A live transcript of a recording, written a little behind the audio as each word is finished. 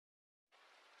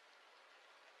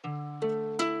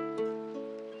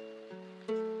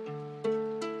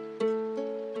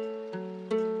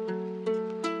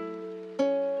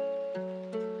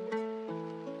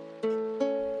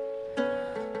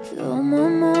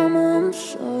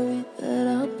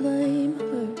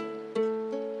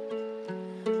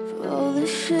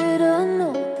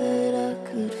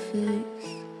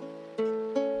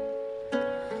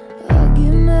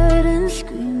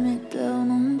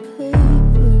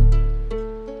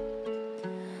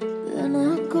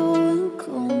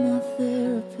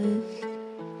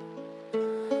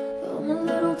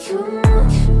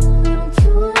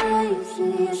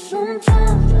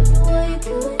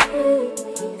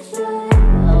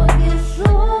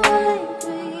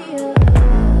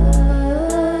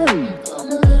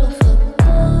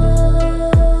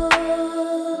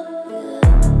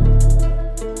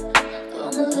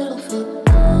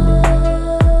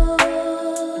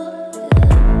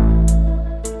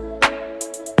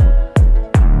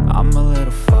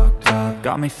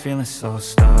got me feeling so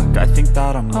stuck. I think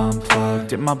that I'm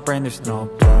unplugged. In my brain there's no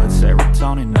blood,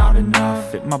 serotonin not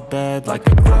enough. Hit my bed like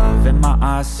a glove, and my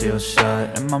eyes seal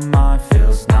shut, and my mind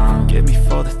feels numb. Get me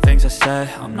for the things I said,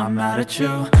 I'm not mad at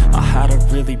you. I had a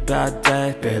really bad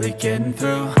day, barely getting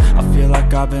through. I feel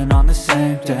like I've been on the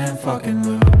same damn fucking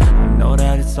loop. I know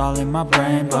that it's all in my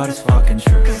brain, but it's fucking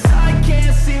true. Cause I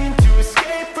can't seem to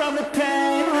escape from the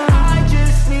pain. I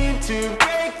just need to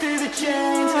break through the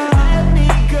chains. Let me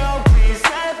go, please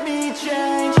let me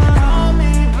change. Call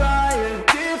me by a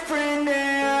different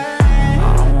name.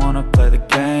 I don't wanna play the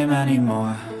game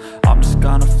anymore. I'm just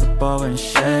gonna flip over and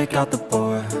shake out the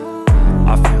board.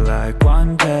 I feel like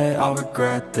one day I'll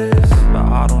regret this, but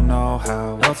I don't know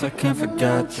how else I can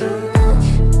forget this.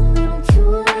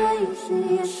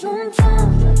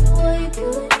 Sometimes I feel like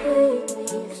you hate me,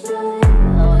 say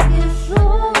how I get so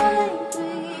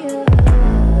angry,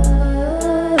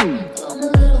 I'm a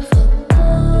little fucked up,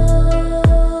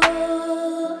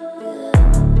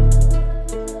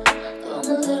 I'm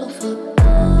a little fucked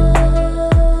up.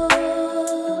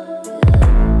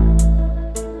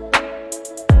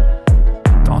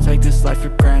 Don't take this life for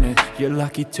granted, you're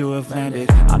lucky to have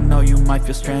landed. I know you might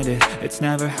feel stranded, it's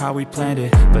never how we planned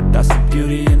it, but that's the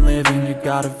beauty in living. You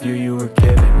got a view you were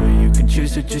given, but you can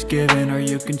choose to just give in, or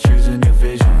you can choose a new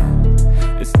vision.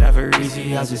 It's never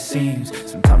easy as it seems.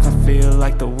 Sometimes I feel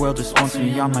like the world just wants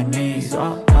me on my knees.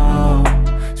 Oh, oh,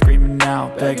 screaming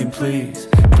out, begging please,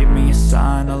 give me a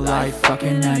sign, a light,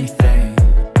 fucking anything.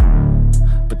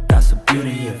 But that's the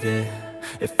beauty of it.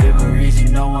 If it were easy,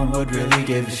 no one would really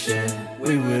give a shit.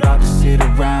 We would all just sit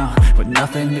around with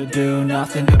nothing to do,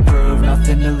 nothing to prove,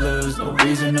 nothing to lose, no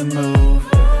reason to move.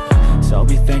 So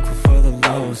be thankful for the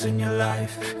lows in your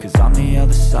life, cause on the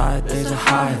other side there's a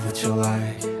high that you'll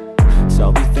like.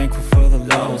 So be thankful for the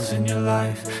lows in your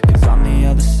life, cause on the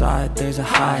other side there's a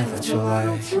high that you'll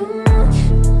like.